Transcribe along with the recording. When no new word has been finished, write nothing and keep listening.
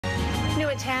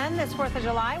at 10, this 4th of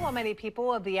July, while many people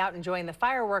will be out enjoying the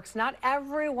fireworks, not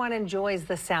everyone enjoys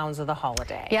the sounds of the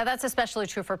holiday. Yeah, that's especially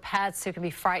true for pets who can be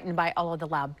frightened by all of the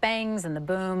loud bangs and the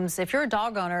booms. If you're a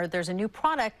dog owner, there's a new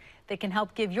product that can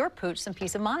help give your pooch some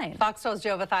peace of mind. Fox 12's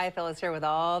Joe Vithayathil is here with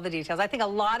all the details. I think a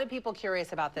lot of people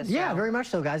curious about this. Yeah, Joe. very much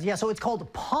so, guys. Yeah, so it's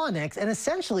called Pawnix, and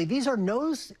essentially these are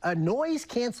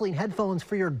noise-canceling headphones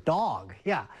for your dog.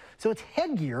 Yeah, so it's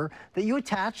headgear that you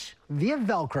attach via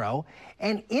Velcro,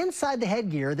 and inside the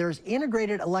headgear there's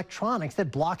integrated electronics that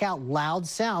block out loud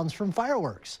sounds from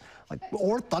fireworks,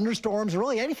 or thunderstorms, or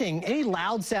really anything, any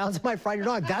loud sounds that might frighten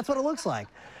your dog. That's what it looks like.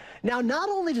 Now, not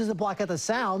only does it block out the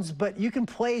sounds, but you can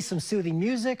play some soothing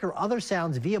music or other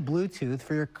sounds via Bluetooth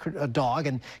for your dog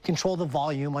and control the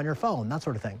volume on your phone, that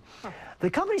sort of thing. Huh. The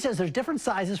company says there's different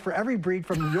sizes for every breed,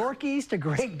 from Yorkies to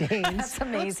Great Danes. That's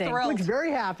amazing. Looks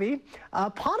very happy.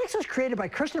 Pawnix was created by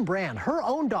Kristen Brand. Her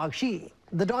own dog,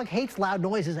 the dog hates loud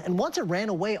noises, and once it ran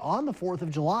away on the 4th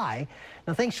of July.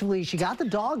 Now, thankfully, she got the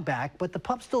dog back, but the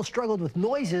pup still struggled with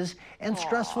noises and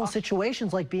stressful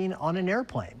situations like being on an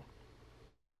airplane.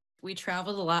 We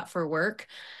traveled a lot for work,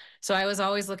 so I was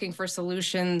always looking for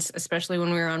solutions, especially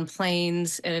when we were on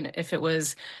planes, and if it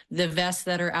was the vests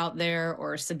that are out there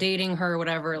or sedating her or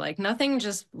whatever, like nothing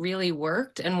just really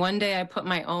worked. And one day I put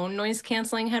my own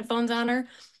noise-canceling headphones on her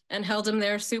and held them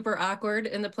there super awkward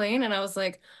in the plane, and I was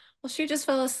like, well, she just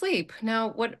fell asleep. Now,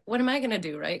 what am I going to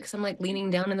do, right? Because I'm like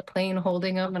leaning down in the plane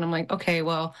holding them, and I'm like, okay,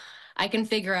 well, I can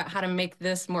figure out how to make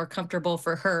this more comfortable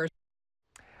for her.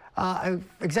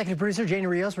 Executive producer Jane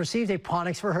Rios received a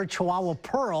Pawnix for her Chihuahua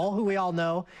Pearl, who we all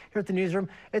know here at the newsroom.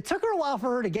 It took her a while for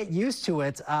her to get used to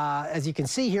it, as you can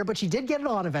see here, but she did get it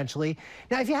on eventually.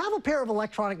 Now, if you have a pair of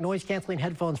electronic noise-canceling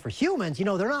headphones for humans, you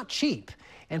know they're not cheap,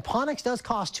 and Pawnix does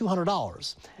cost $200.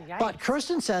 Yikes. But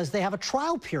Kirsten says they have a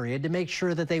trial period to make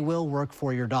sure that they will work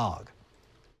for your dog.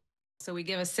 So we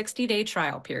give a 60-day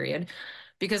trial period,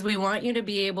 because we want you to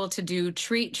be able to do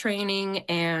treat training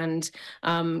and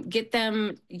get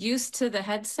them used to the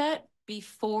headset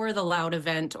before the loud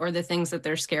event or the things that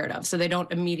they're scared of, so they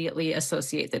don't immediately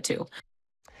associate the two.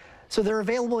 So they're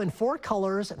available in 4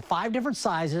 colors, 5 different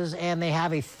sizes, and they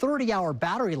have a 30-hour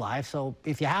battery life, so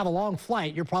if you have a long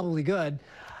flight, you're probably good.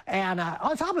 And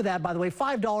on top of that, by the way,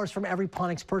 $5 from every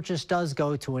Pawnix purchase does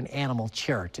go to an animal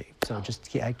charity. So just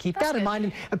keep that in mind.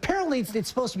 And apparently, it's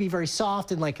supposed to be very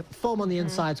soft and like foam on the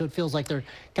inside, so it feels like they're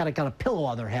got a pillow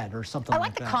on their head or something like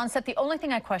that. I like the concept. The only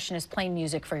thing I question is playing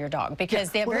music for your dog,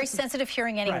 because they have very sensitive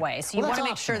hearing anyway. Right. So you want to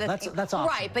make sure that that's optional,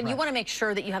 right, but you want to make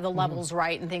sure that you have the levels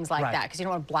right and things like that, because you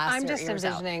don't want to blast I'm their just ears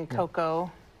envisioning out.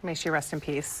 Coco, may she rest in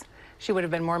peace. She would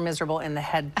have been more miserable in the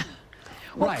head.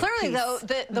 Well, clearly, though,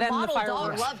 the model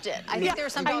dog loved it. I think there were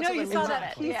some dogs who wouldn't love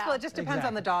it. Peaceful. It just depends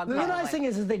on the dog. The nice thing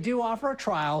is they do offer a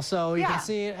trial, so you can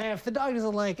see if the dog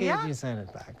doesn't like it, you send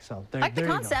it back. So there, like the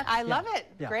concept. I love it.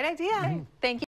 Great idea. Thank you.